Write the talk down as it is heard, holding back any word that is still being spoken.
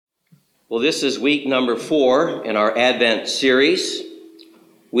Well, this is week number 4 in our Advent series.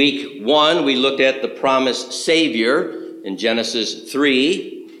 Week 1, we looked at the promised Savior in Genesis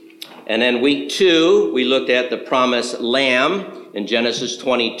 3. And then week 2, we looked at the promised Lamb in Genesis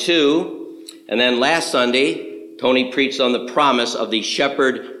 22. And then last Sunday, Tony preached on the promise of the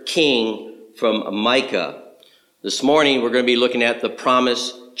Shepherd King from Micah. This morning, we're going to be looking at the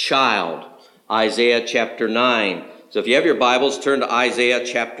promised child, Isaiah chapter 9. So if you have your Bibles, turn to Isaiah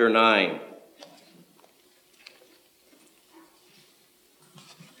chapter 9.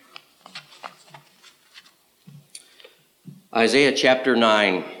 Isaiah chapter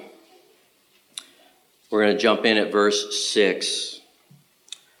 9. We're going to jump in at verse 6.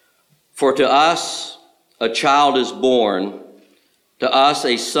 For to us a child is born, to us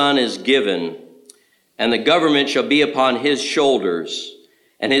a son is given, and the government shall be upon his shoulders,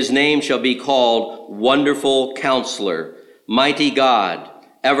 and his name shall be called Wonderful Counselor, Mighty God,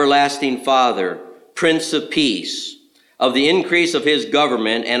 Everlasting Father, Prince of Peace. Of the increase of his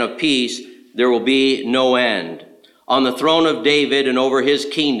government and of peace there will be no end. On the throne of David and over his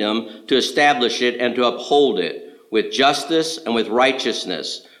kingdom, to establish it and to uphold it with justice and with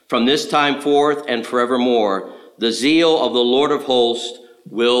righteousness from this time forth and forevermore. The zeal of the Lord of hosts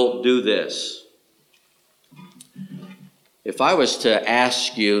will do this. If I was to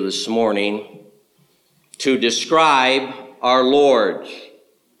ask you this morning to describe our Lord,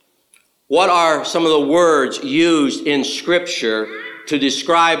 what are some of the words used in Scripture to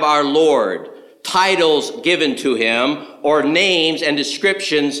describe our Lord? Titles given to him or names and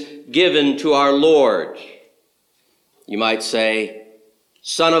descriptions given to our Lord. You might say,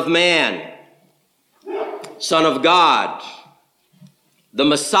 Son of Man, Son of God, the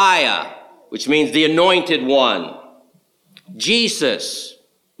Messiah, which means the Anointed One, Jesus,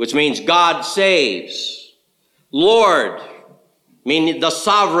 which means God saves, Lord, meaning the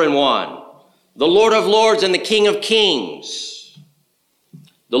Sovereign One, the Lord of Lords and the King of Kings,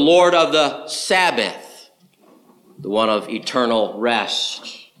 the Lord of the Sabbath, the one of eternal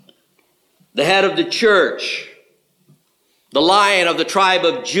rest, the head of the church, the Lion of the tribe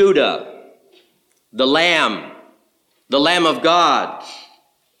of Judah, the Lamb of God,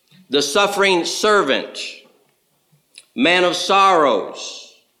 the suffering servant, Man of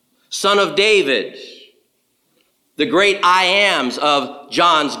sorrows, Son of David, the great I ams of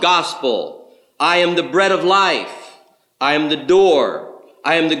John's gospel. I am the bread of life. I am the door.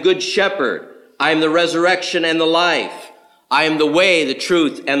 I am the good shepherd. I am the resurrection and the life. I am the way, the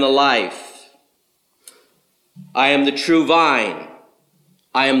truth, and the life. I am the true vine.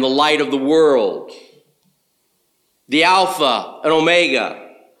 I am the light of the world. The Alpha and Omega,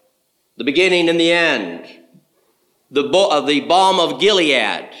 the beginning and the end. The balm of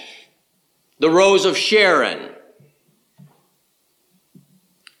Gilead, the rose of Sharon,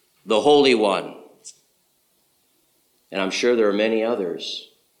 the Holy One. And I'm sure there are many others.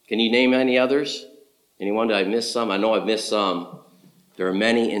 Can you name any others? Anyone? Did I miss some? I know I've missed some. There are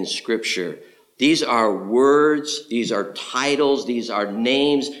many in Scripture. These are words, these are titles, these are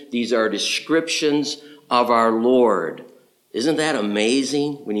names, these are descriptions of our Lord. Isn't that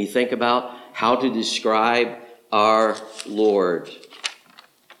amazing when you think about how to describe our Lord?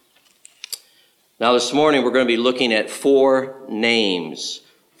 Now this morning we're going to be looking at 4 names,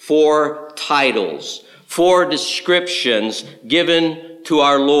 4 titles, 4 descriptions given to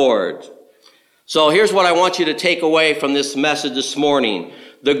our Lord. So here's what I want you to take away from this message this morning.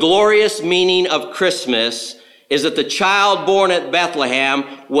 The glorious meaning of Christmas is that the child born at Bethlehem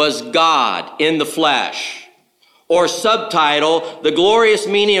was God in the flesh. Or subtitle, the glorious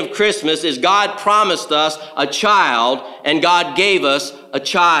meaning of Christmas is God promised us a child and God gave us a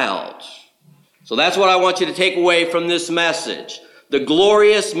child. So that's what I want you to take away from this message. The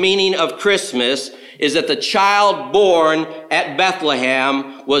glorious meaning of Christmas is that the child born at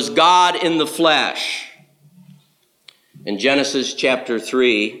Bethlehem was God in the flesh. In Genesis chapter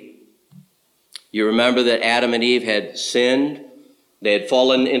 3, you remember that Adam and Eve had sinned. They had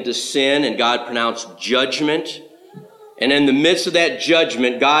fallen into sin and God pronounced judgment. And in the midst of that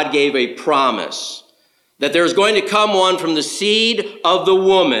judgment, God gave a promise that there's going to come one from the seed of the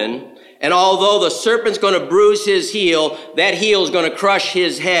woman, and although the serpent's going to bruise his heel, that heel is going to crush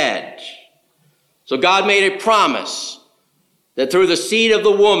his head. So God made a promise that through the seed of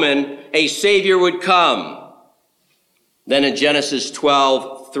the woman, a Savior would come. Then in Genesis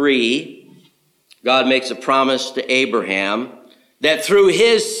 12:3, God makes a promise to Abraham that through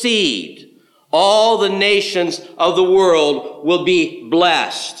his seed, all the nations of the world will be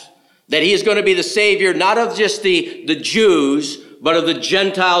blessed. That he is going to be the Savior, not of just the Jews, but of the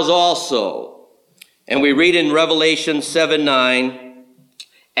Gentiles also. And we read in Revelation 7:9,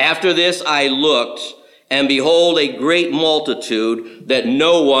 After this I looked, and behold, a great multitude that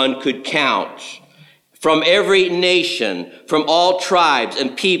no one could count, from every nation, from all tribes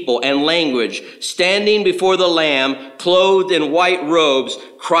and people and language, standing before the Lamb, clothed in white robes,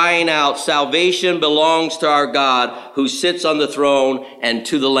 crying out, "Salvation belongs to our God who sits on the throne and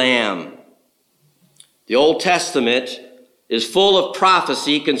to the Lamb." The Old Testament is full of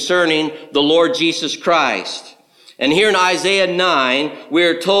prophecy concerning the Lord Jesus Christ. And here in Isaiah 9, we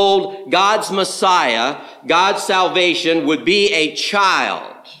are told God's Messiah, God's salvation, would be a child.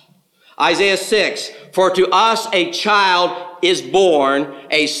 Isaiah 6, "For to us a child is born,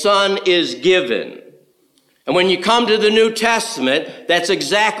 a son is given." And when you come to the New Testament, that's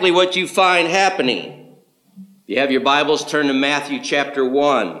exactly what you find happening. If you have your Bibles, turn to Matthew chapter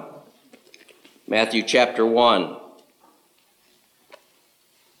 1. Matthew chapter 1.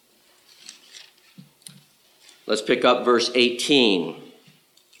 Let's pick up verse 18.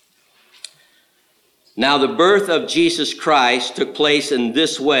 "Now the birth of Jesus Christ took place in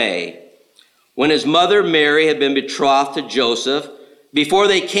this way. When his mother Mary had been betrothed to Joseph, before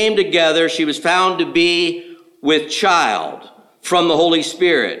they came together, she was found to be with child from the Holy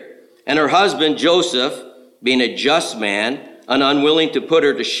Spirit. And her husband Joseph, being a just man and unwilling to put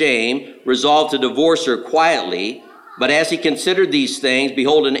her to shame, resolved to divorce her quietly. But as he considered these things,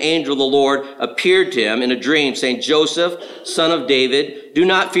 behold, an angel of the Lord appeared to him in a dream, saying, 'Joseph, son of David, do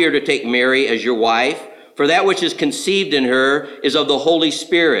not fear to take Mary as your wife, for that which is conceived in her is of the Holy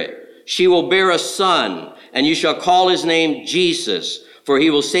Spirit. She will bear a son, and you shall call his name Jesus, for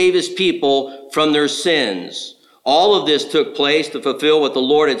he will save his people from their sins.' All of this took place to fulfill what the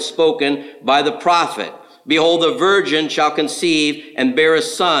Lord had spoken by the prophet. 'Behold, the virgin shall conceive and bear a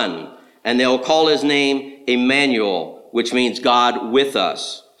son, and they'll call his name Emmanuel,' which means God with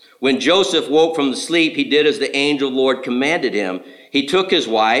us. When Joseph woke from the sleep, he did as the angel of the Lord commanded him. He took his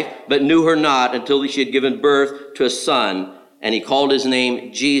wife, but knew her not until she had given birth to a son, and he called his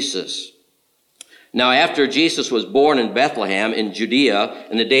name Jesus. Now after Jesus was born in Bethlehem in Judea,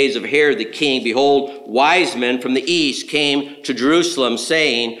 in the days of Herod the king, behold, wise men from the east came to Jerusalem,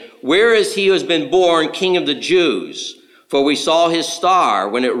 saying, 'Where is he who has been born King of the Jews? For we saw his star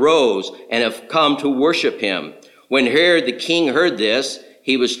when it rose and have come to worship him.' When Herod the king heard this,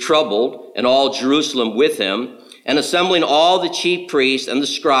 he was troubled, and all Jerusalem with him. And assembling all the chief priests and the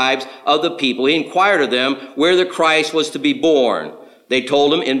scribes of the people, he inquired of them where the Christ was to be born. They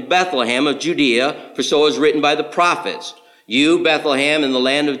told him, 'In Bethlehem of Judea, for so is written by the prophets. You, Bethlehem, in the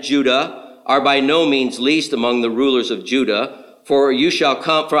land of Judah, are by no means least among the rulers of Judah, for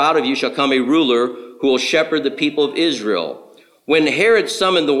out of you shall come a ruler who will shepherd the people of Israel.' When Herod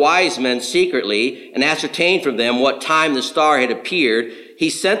summoned the wise men secretly and ascertained from them what time the star had appeared, he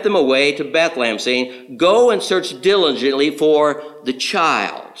sent them away to Bethlehem, saying, 'Go and search diligently for the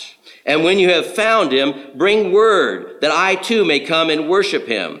child. And when you have found him, bring word that I too may come and worship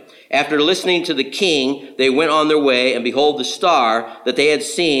him.' After listening to the king, they went on their way, and behold, the star that they had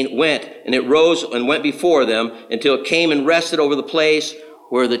seen went, and it rose and went before them until it came and rested over the place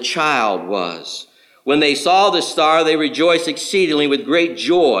where the child was. When they saw the star, they rejoiced exceedingly with great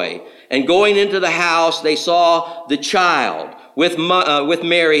joy. And going into the house, they saw the child with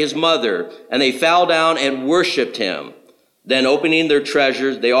Mary, his mother, and they fell down and worshiped him. Then opening their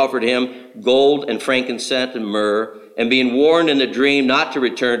treasures, they offered him gold and frankincense and myrrh. And being warned in a dream not to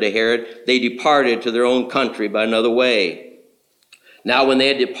return to Herod, they departed to their own country by another way. Now when they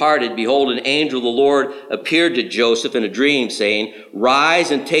had departed, behold, an angel of the Lord appeared to Joseph in a dream, saying,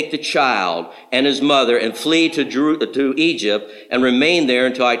 'Rise and take the child and his mother and flee to Egypt and remain there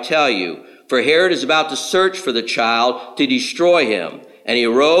until I tell you. For Herod is about to search for the child to destroy him.' And he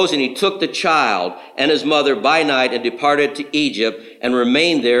arose and he took the child and his mother by night and departed to Egypt and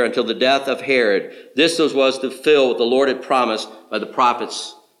remained there until the death of Herod. This was to fulfill what the Lord had promised by the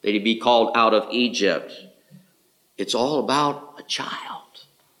prophets, that he'd be called out of Egypt." It's all about a child.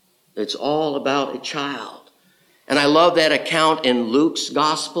 It's all about a child. And I love that account in Luke's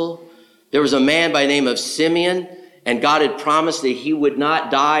gospel. There was a man by the name of Simeon, and God had promised that he would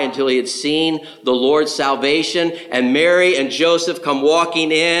not die until he had seen the Lord's salvation. And Mary and Joseph come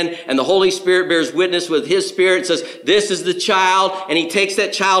walking in, and the Holy Spirit bears witness with his spirit and says, "This is the child." And he takes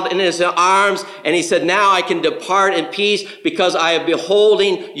that child in his arms, and he said, "Now I can depart in peace because I am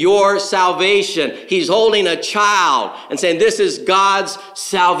beholding your salvation." He's holding a child and saying, this is God's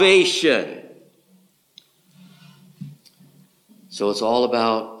salvation. So it's all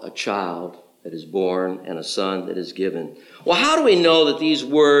about a child that is born and a son that is given. Well, how do we know that these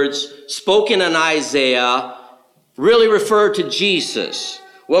words spoken in Isaiah really refer to Jesus?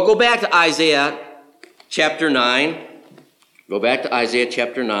 Well, go back to Isaiah chapter 9, Go back to Isaiah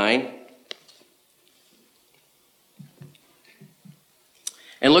chapter 9.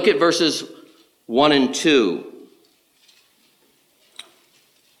 And look at verses 1 and 2.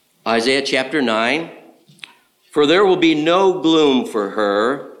 Isaiah chapter 9. For there will be no gloom for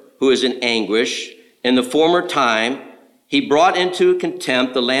her who is in anguish. In the former time, he brought into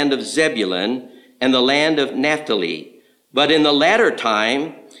contempt the land of Zebulun and the land of Naphtali. But in the latter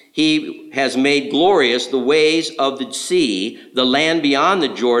time, he has made glorious the ways of the sea, the land beyond the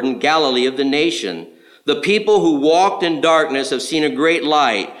Jordan, Galilee of the nation. The people who walked in darkness have seen a great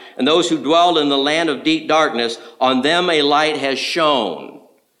light, and those who dwelled in the land of deep darkness, on them a light has shone.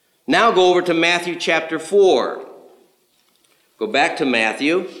 Now go over to Matthew chapter 4. Go back to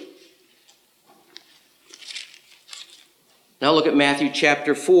Matthew. Now look at Matthew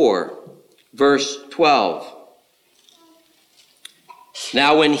chapter 4, verse 12.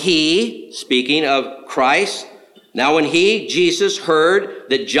 Now when he, speaking of Christ, now when he, Jesus, heard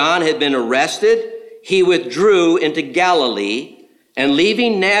that John had been arrested, he withdrew into Galilee, and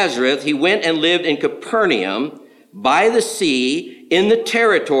leaving Nazareth, he went and lived in Capernaum by the sea in the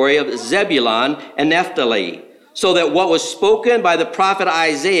territory of Zebulun and Naphtali, so that what was spoken by the prophet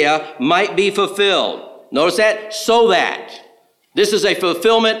Isaiah might be fulfilled. Notice that? So that. This is a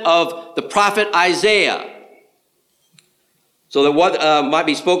fulfillment of the prophet Isaiah. So that what might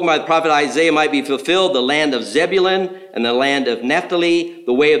be spoken by the prophet Isaiah might be fulfilled, the land of Zebulun and the land of Naphtali,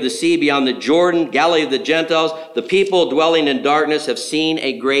 the way of the sea beyond the Jordan, Galilee of the Gentiles. The people dwelling in darkness have seen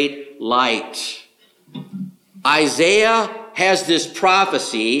a great light. Isaiah has this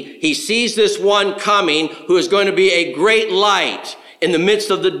prophecy. He sees this one coming who is going to be a great light in the midst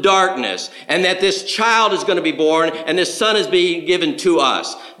of the darkness, and that this child is going to be born and this son is being given to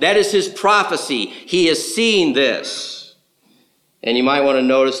us. That is his prophecy. He is seeing this. And you might want to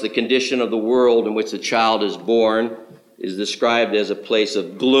notice the condition of the world in which the child is born is described as a place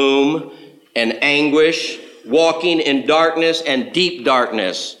of gloom and anguish, walking in darkness and deep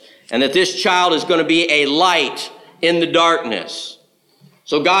darkness, and that this child is going to be a light in the darkness.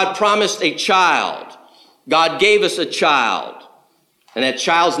 So God promised a child. God gave us a child, and that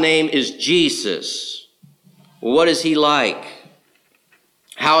child's name is Jesus. Well, what is he like?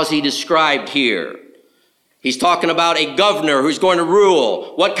 How is he described here? He's talking about a governor who's going to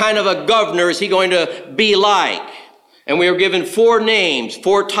rule. What kind of a governor is he going to be like? And we are given 4 names,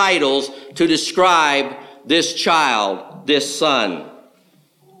 4 titles to describe this child, this son.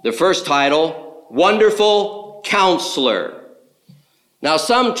 The first title, Wonderful Counselor. Now,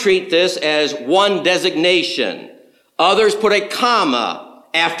 some treat this as one designation. Others put a comma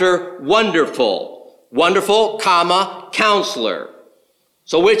after wonderful. Wonderful, comma, counselor.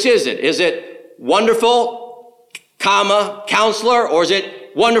 So which is it? Is it wonderful, comma, counselor, or is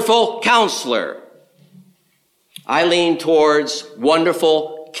it wonderful counselor? I lean towards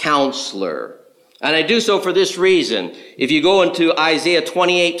wonderful counselor. And I do so for this reason. If you go into Isaiah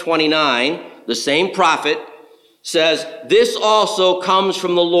 28:29, the same prophet says, this also comes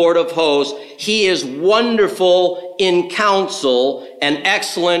from the Lord of hosts. He is wonderful in counsel and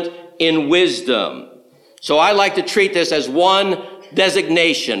excellent in wisdom. So I like to treat this as one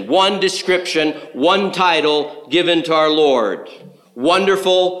designation, one description, one title given to our Lord.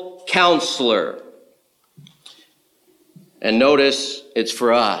 Wonderful Counselor. And notice it's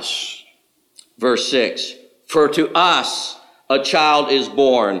for us. Verse 6, for to us a child is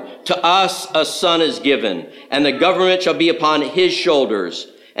born, to us a son is given, and the government shall be upon his shoulders,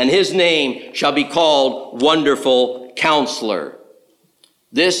 and his name shall be called Wonderful Counselor.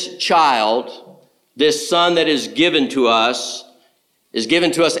 This child, this son that is given to us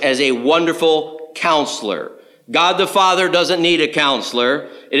as a wonderful counselor. God the Father doesn't need a counselor.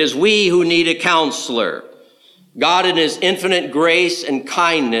 It is we who need a counselor. God in his infinite grace and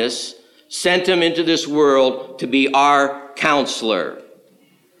kindness sent him into this world to be our counselor.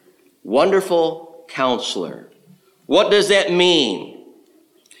 Wonderful counselor. What does that mean?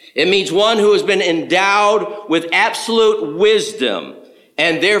 It means one who has been endowed with absolute wisdom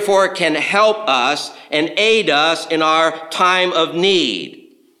and therefore can help us and aid us in our time of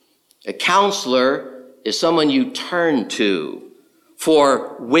need. A counselor is someone you turn to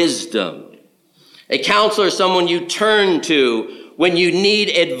for wisdom. A counselor is someone you turn to when you need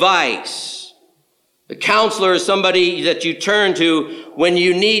advice. A counselor is somebody that you turn to when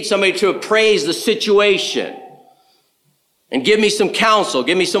you need somebody to appraise the situation and give me some counsel,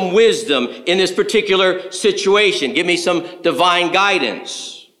 give me some wisdom in this particular situation, give me some divine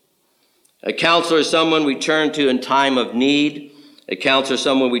guidance. A counselor is someone we turn to in time of need. A counselor is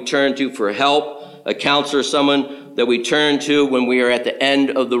someone we turn to for help. A counselor is someone that we turn to when we are at the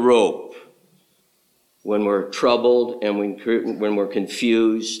end of the rope. when we're troubled and when we're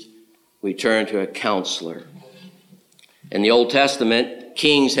confused, we turn to a counselor. In the Old Testament,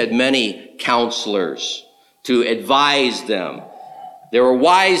 kings had many counselors to advise them. There were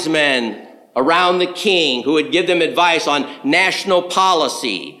wise men around the king who would give them advice on national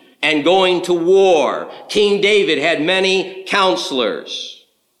policy and going to war. King David had many counselors.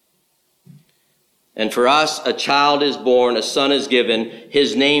 And for us, a child is born, a son is given.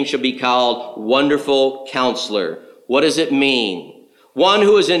 His name shall be called Wonderful Counselor. What does it mean? One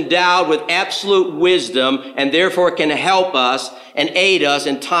who is endowed with absolute wisdom and therefore can help us and aid us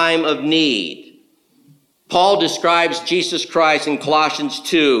in time of need. Paul describes Jesus Christ in Colossians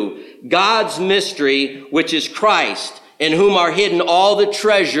 2, God's mystery, which is Christ, in whom are hidden all the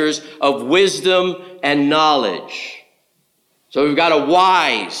treasures of wisdom and knowledge. So we've got a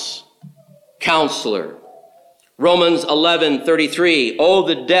wise counselor. Romans 11:33, oh,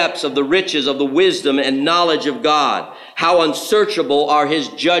 the depths of the riches of the wisdom and knowledge of God. How unsearchable are his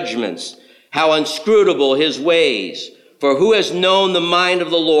judgments, how inscrutable his ways. For who has known the mind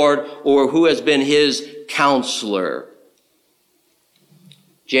of the Lord, or who has been his counselor?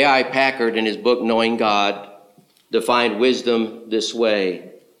 J.I. Packer, in his book, Knowing God, defined wisdom this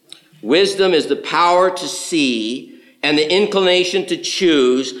way. Wisdom is the power to see and the inclination to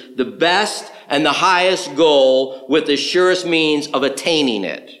choose the best and the highest goal with the surest means of attaining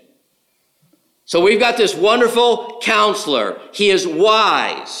it. So we've got this wonderful counselor. He is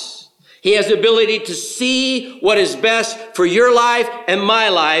wise. He has the ability to see what is best for your life and my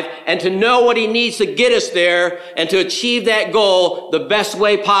life, and to know what he needs to get us there and to achieve that goal the best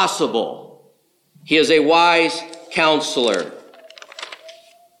way possible. He is a wise counselor.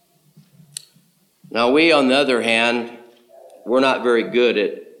 Now we, on the other hand, we're not very good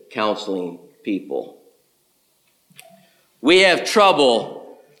at counseling people. We have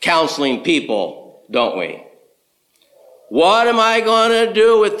trouble counseling people, don't we? What am I going to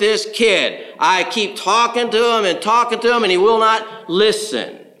do with this kid? I keep talking to him and he will not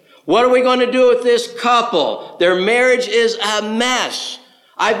listen. What are we going to do with this couple? Their marriage is a mess.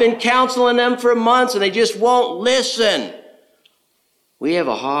 I've been counseling them for months and they just won't listen. We have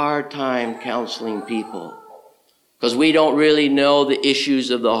a hard time counseling people because we don't really know the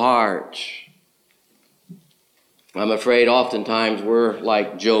issues of the heart. I'm afraid oftentimes we're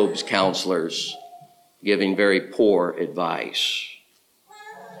like Job's counselors, giving very poor advice.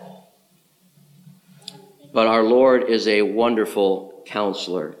 But our Lord is a wonderful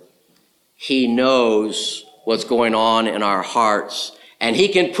counselor. He knows what's going on in our hearts, and he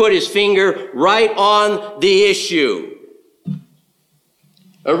can put his finger right on the issue.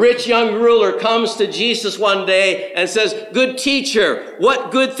 A rich young ruler comes to Jesus one day and says, "Good teacher,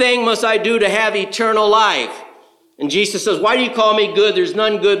 what good thing must I do to have eternal life?" And Jesus says, "Why do you call me good? There's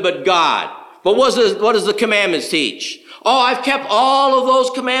none good but God." But what does the commandments teach? Oh, I've kept all of those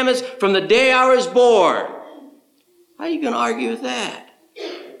commandments from the day I was born. How are you going to argue with that?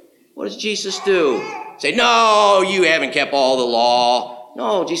 What does Jesus do? Say, "No, you haven't kept all the law."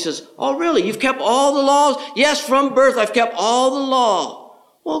 No, Jesus says, "Oh, really? You've kept all the laws?" "Yes, from birth I've kept all the law."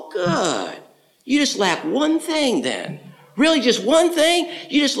 Well, good. You just lack one thing then. Really, just one thing?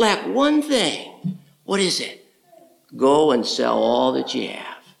 You just lack one thing. What is it? Go and sell all that you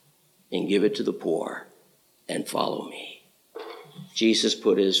have and give it to the poor, and follow me. Jesus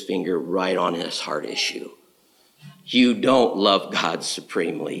put his finger right on his heart issue. You don't love God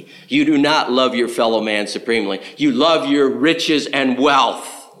supremely. You do not love your fellow man supremely. You love your riches and wealth.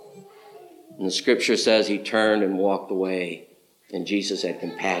 And the scripture says he turned and walked away, and Jesus had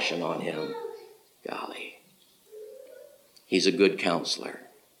compassion on him. Golly. He's a good counselor.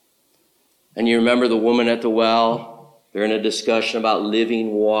 And you remember the woman at the well? They're in a discussion about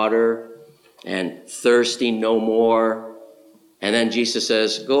living water and thirsty no more. And then Jesus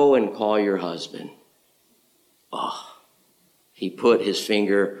says, "Go and call your husband." Oh, he put his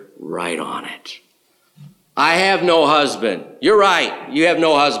finger right on it. I have no husband. You're right, you have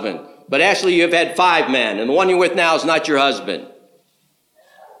no husband. But actually you have had 5 men, and the one you're with now is not your husband.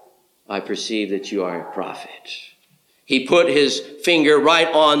 I perceive that you are a prophet. He put his finger right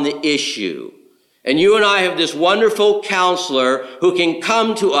on the issue. And you and I have this wonderful counselor who can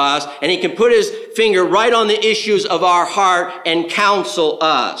come to us and he can put his finger right on the issues of our heart and counsel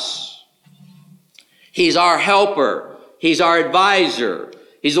us. He's our helper. He's our advisor.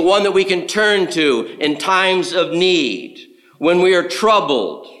 He's the one that we can turn to in times of need, when we are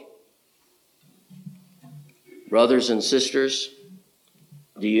troubled. Brothers and sisters,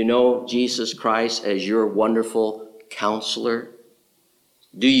 do you know Jesus Christ as your wonderful counselor?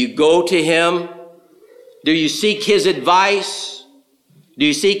 Do you go to him? Do you seek his advice? Do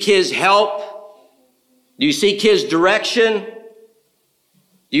you seek his help? Do you seek his direction?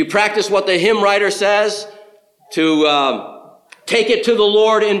 Do you practice what the hymn writer says? To take it to the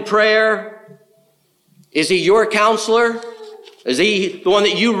Lord in prayer? Is he your counselor? Is he the one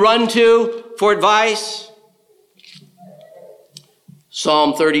that you run to for advice?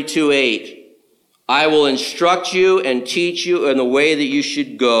 Psalm 32:8. I will instruct you and teach you in the way that you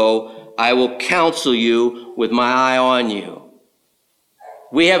should go. I will counsel you with my eye on you.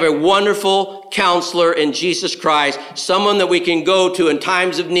 We have a wonderful counselor in Jesus Christ, someone that we can go to in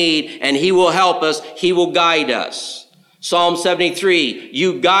times of need, and he will help us. He will guide us. Psalm 73,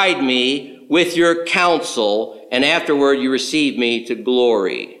 you guide me with your counsel, and afterward you receive me to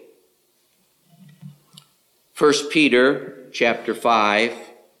glory. 1 Peter chapter 5,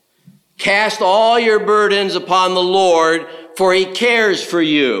 cast all your burdens upon the Lord, for he cares for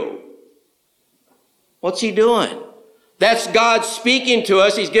you. What's he doing? That's God speaking to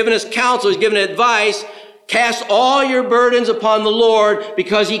us. He's given us counsel. He's given advice. Cast all your burdens upon the Lord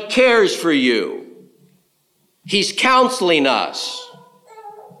because he cares for you. He's counseling us.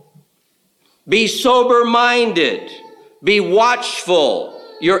 Be sober-minded. Be watchful.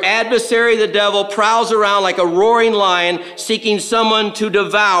 Your adversary, the devil, prowls around like a roaring lion, seeking someone to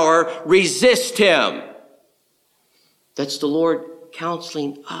devour. Resist him. That's the Lord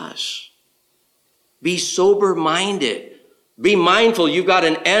counseling us. Be sober-minded. Be mindful you've got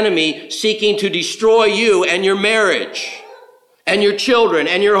an enemy seeking to destroy you and your marriage and your children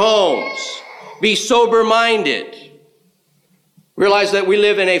and your homes. Be sober-minded. Realize that we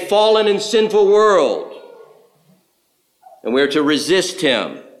live in a fallen and sinful world, and we're to resist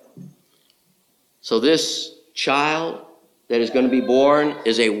him. So this child that is going to be born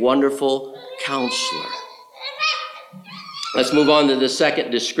is a wonderful counselor. Let's move on to the second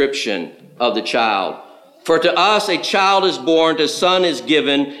description of the child. For to us a child is born, a son is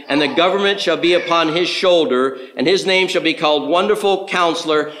given, and the government shall be upon his shoulder, and his name shall be called Wonderful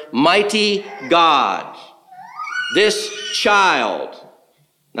Counselor, Mighty God. This child,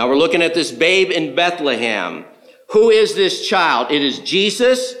 now we're looking at this babe in Bethlehem. Who is this child? It is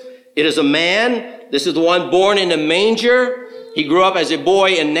Jesus. It is a man. This is the one born in a manger. He grew up as a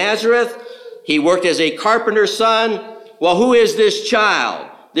boy in Nazareth. He worked as a carpenter's son. Well, who is this child?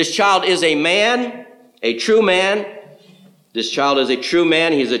 This child is a man, a true man. This child is a true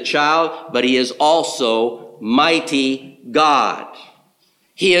man. He is a child, but he is also mighty God.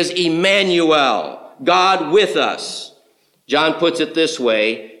 He is Emmanuel, God with us. John puts it this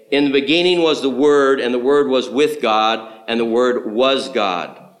way, in the beginning was the Word, and the Word was with God, and the Word was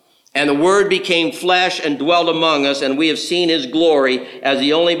God. And the Word became flesh and dwelt among us, and we have seen his glory as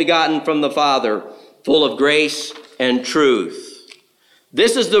the only begotten from the Father, full of grace and truth.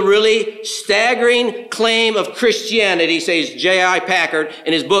 This is the really staggering claim of Christianity, says J.I. Packer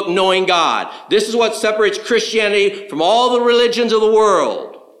in his book, Knowing God. This is what separates Christianity from all the religions of the world.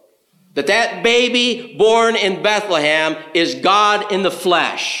 That baby born in Bethlehem is God in the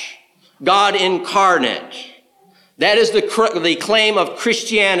flesh, God incarnate. That is the claim of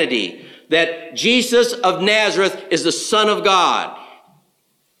Christianity, that Jesus of Nazareth is the Son of God.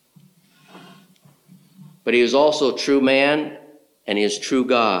 But he is also true man, and he is true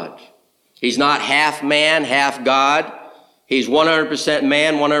God. He's not half man, half God. He's 100%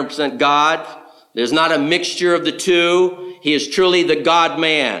 man, 100% God. There's not a mixture of the two. He is truly the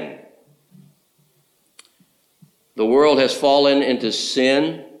God-man. The world has fallen into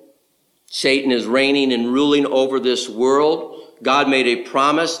sin. Satan is reigning and ruling over this world. God made a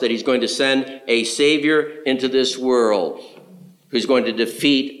promise that he's going to send a Savior into this world who's going to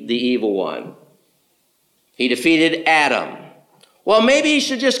defeat the evil one. He defeated Adam. Well, maybe he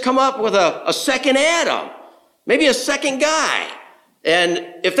should just come up with a second Adam, maybe a second guy.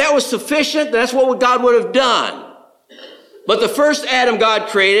 And if that was sufficient, that's what God would have done. But the first Adam God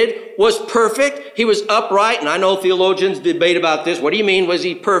created was perfect. He was upright. And I know theologians debate about this. What do you mean, was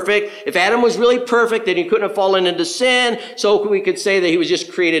he perfect? If Adam was really perfect, then he couldn't have fallen into sin. So we could say that he was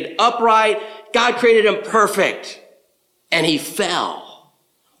just created upright. God created him perfect. And he fell.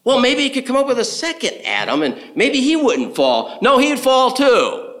 Well, maybe he could come up with a second Adam, and maybe he wouldn't fall. No, he'd fall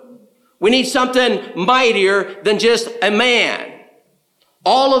too. We need something mightier than just a man.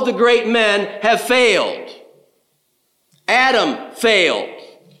 All of the great men have failed. Adam failed.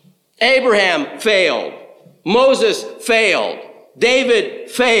 Abraham failed. Moses failed. David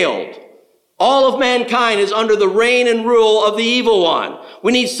failed. All of mankind is under the reign and rule of the evil one.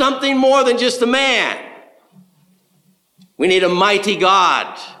 We need something more than just a man. We need a mighty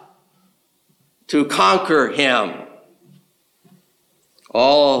God to conquer him.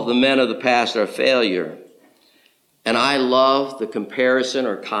 All the men of the past are failure. And I love the comparison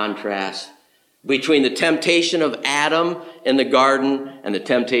or contrast between the temptation of Adam in the garden and the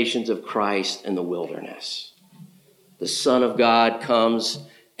temptations of Christ in the wilderness. The Son of God comes,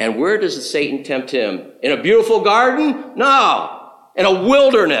 and where does Satan tempt him? In a beautiful garden? No, in a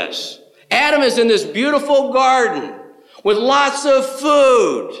wilderness. Adam is in this beautiful garden with lots of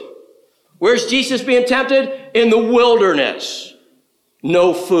food. Where's Jesus being tempted? In the wilderness.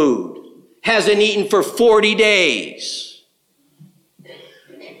 No food. Hasn't eaten for 40 days.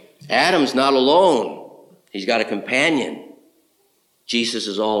 Adam's not alone. He's got a companion. Jesus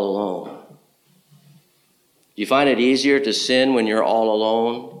is all alone. Do you find it easier to sin when you're all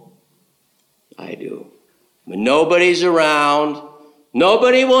alone? I do. When nobody's around,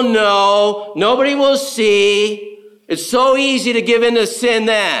 nobody will know, nobody will see. It's so easy to give in to sin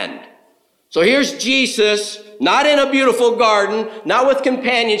then. So here's Jesus, not in a beautiful garden, not with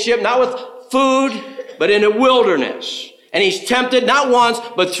companionship, not with food, but in a wilderness. And he's tempted not once,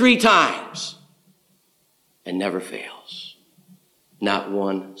 but 3 times. And never fails. Not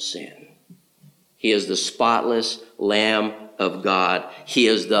one sin. He is the spotless Lamb of God. He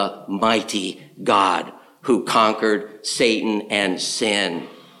is the mighty God who conquered Satan and sin.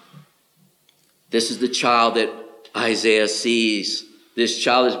 This is the child that Isaiah sees. This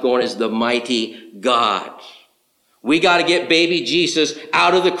child is born as the mighty God. We got to get baby Jesus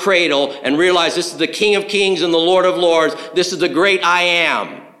out of the cradle and realize this is the King of Kings and the Lord of Lords. This is the great I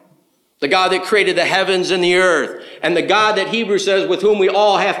am. The God that created the heavens and the earth. And the God that Hebrews says with whom we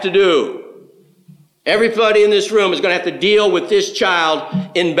all have to do. Everybody in this room is going to have to deal with this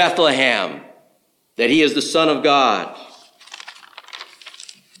child in Bethlehem. That he is the Son of God.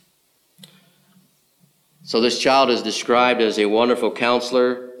 So this child is described as a wonderful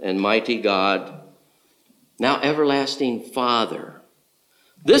counselor and mighty God. Now everlasting Father.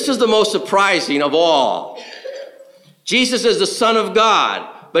 This is the most surprising of all. Jesus is the Son of God,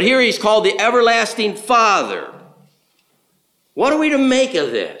 but here he's called the everlasting Father. What are we to make of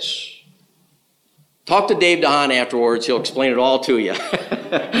this? Talk to Dave DeHaan afterwards. He'll explain it all to you.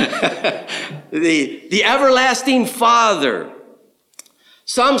 The everlasting Father.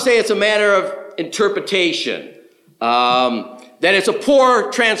 Some say it's a matter of interpretation. That it's a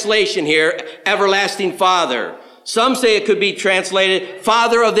poor translation here, everlasting Father. Some say it could be translated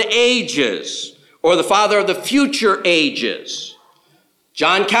Father of the ages, or the Father of the future ages.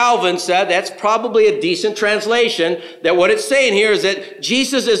 John Calvin said that's probably a decent translation, that what it's saying here is that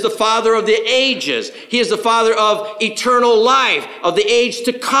Jesus is the Father of the ages. He is the Father of eternal life, of the age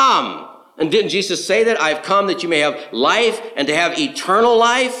to come. And didn't Jesus say that? I've come that you may have life and to have eternal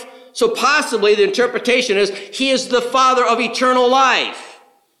life. So possibly the interpretation is he is the Father of eternal life.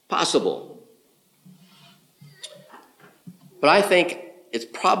 Possible. But I think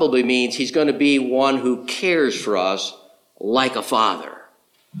it probably means he's going to be one who cares for us like a father.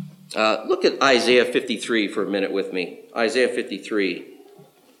 Look at Isaiah 53 for a minute with me. Isaiah 53.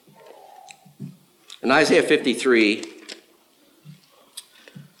 In Isaiah 53,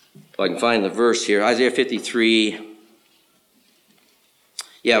 if I can find the verse here, Isaiah 53,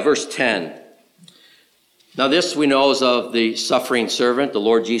 verse 10. Now this we know is of the suffering servant, the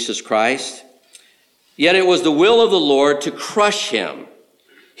Lord Jesus Christ. Yet it was the will of the Lord to crush him.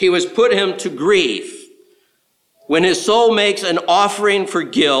 He was put him to grief. When his soul makes an offering for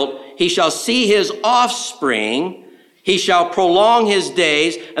guilt, he shall see his offspring. He shall prolong his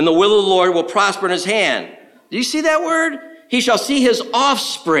days, and the will of the Lord will prosper in his hand. Do you see that word? He shall see his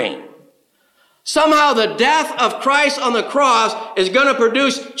offspring. Somehow the death of Christ on the cross is going to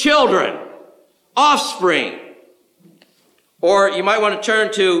produce children, offspring. Or you might want to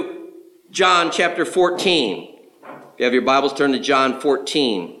turn to John chapter 14. If you have your Bibles, turn to John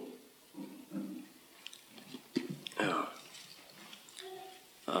 14.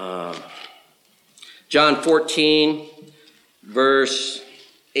 John 14, verse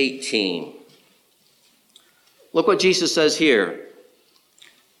 18. Look what Jesus says here.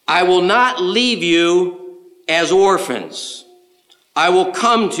 I will not leave you as orphans. I will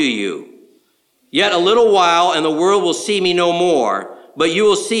come to you. Yet a little while, and the world will see me no more, but you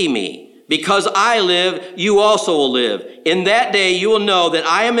will see me. Because I live, you also will live. In that day you will know that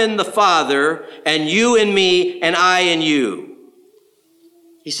I am in the Father, and you in me, and I in you.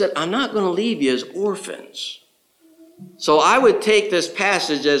 He said, I'm not going to leave you as orphans. So I would take this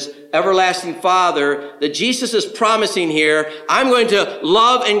passage as everlasting Father, that Jesus is promising here, I'm going to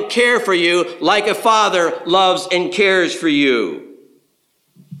love and care for you like a father loves and cares for you.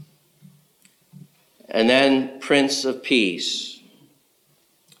 And then Prince of Peace.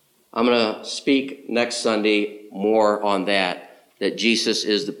 I'm going to speak next Sunday more on that Jesus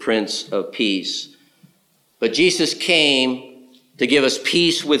is the Prince of Peace. But Jesus came to give us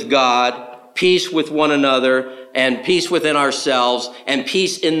peace with God peace with one another and peace within ourselves and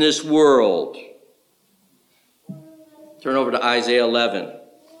peace in this world. Turn over to Isaiah 11.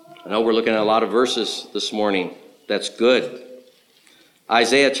 I know we're looking at a lot of verses this morning. That's good.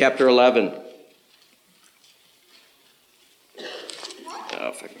 Isaiah chapter 11.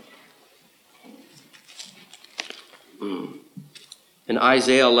 In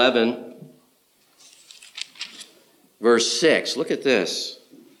Isaiah 11, verse 6, look at this.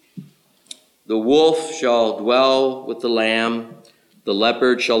 The wolf shall dwell with the lamb, the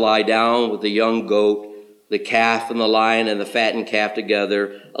leopard shall lie down with the young goat, the calf and the lion and the fattened calf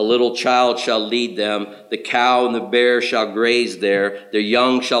together. A little child shall lead them. The cow and the bear shall graze there. Their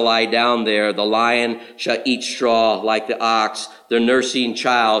young shall lie down there. The lion shall eat straw like the ox. Their nursing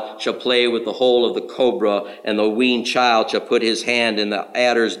child shall play with the hole of the cobra, and the weaned child shall put his hand in the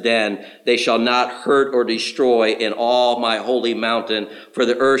adder's den. They shall not hurt or destroy in all my holy mountain, for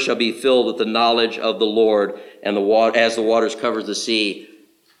the earth shall be filled with the knowledge of the Lord, and as the waters covers the sea.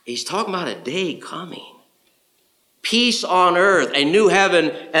 He's talking about a day coming. Peace on earth, a new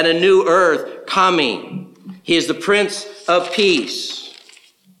heaven and a new earth coming. He is the Prince of Peace.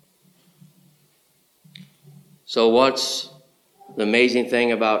 So what's the amazing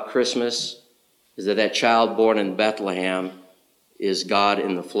thing about Christmas is that child born in Bethlehem is God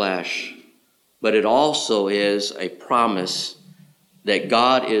in the flesh. But it also is a promise that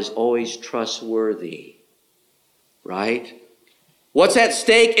God is always trustworthy, right? What's at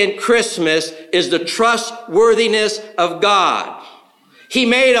stake in Christmas is the trustworthiness of God. He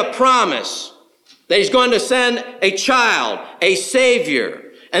made a promise that he's going to send a child, a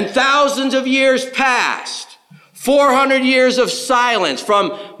Savior. And thousands of years passed, 400 years of silence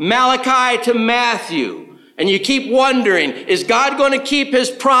from Malachi to Matthew. And you keep wondering, is God going to keep his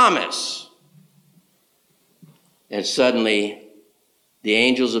promise? And suddenly, the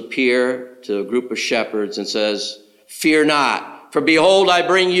angels appear to a group of shepherds and says, "Fear not. For behold, I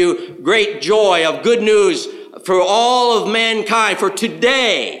bring you great joy of good news for all of mankind. For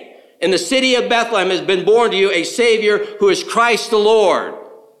today, in the city of Bethlehem, has been born to you a Savior who is Christ the Lord."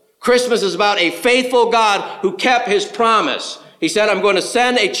 Christmas is about a faithful God who kept his promise. He said, "I'm going to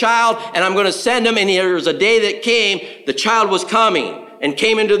send a child, and I'm going to send him." And there was a day that came, the child was coming and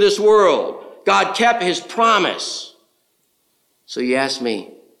came into this world. God kept his promise. So you ask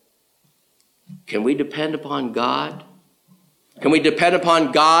me, can we depend upon God? Can we depend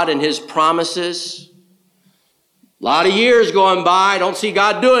upon God and his promises? A lot of years going by, don't see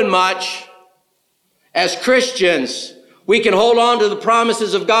God doing much. As Christians, we can hold on to the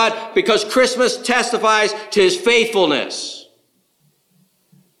promises of God because Christmas testifies to his faithfulness.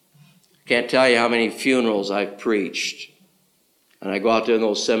 Can't tell you how many funerals I've preached. And I go out there in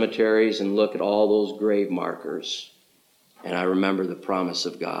those cemeteries and look at all those grave markers. And I remember the promise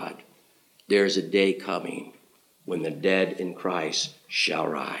of God. There's a day coming when the dead in Christ shall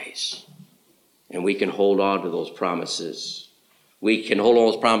rise. And we can hold on to those promises. We can hold on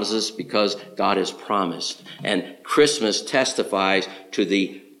to those promises because God has promised. And Christmas testifies to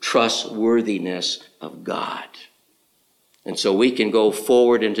the trustworthiness of God. And so we can go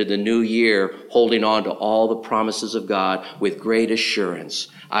forward into the new year holding on to all the promises of God with great assurance.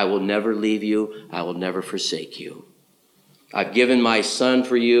 I will never leave you. I will never forsake you. I've given my son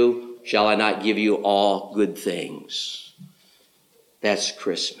for you. Shall I not give you all good things? That's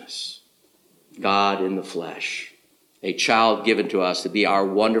Christmas. God in the flesh. A child given to us to be our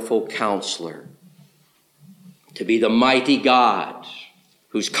wonderful counselor. To be the mighty God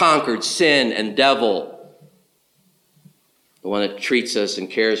who's conquered sin and devil. The one that treats us and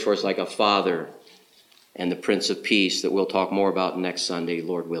cares for us like a father. And the Prince of Peace that we'll talk more about next Sunday,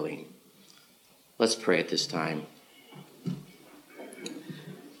 Lord willing. Let's pray at this time.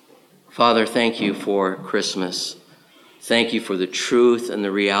 Father, thank you for Christmas. Thank you for the truth and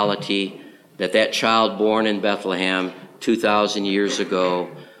the reality that child born in Bethlehem 2,000 years ago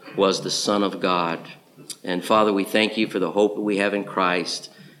was the Son of God. And Father, we thank you for the hope that we have in Christ.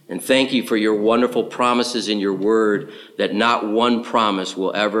 And thank you for your wonderful promises in your word that not one promise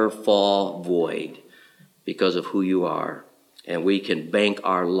will ever fall void because of who you are. And we can bank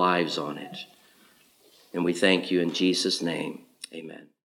our lives on it. And we thank you in Jesus' name. Amen.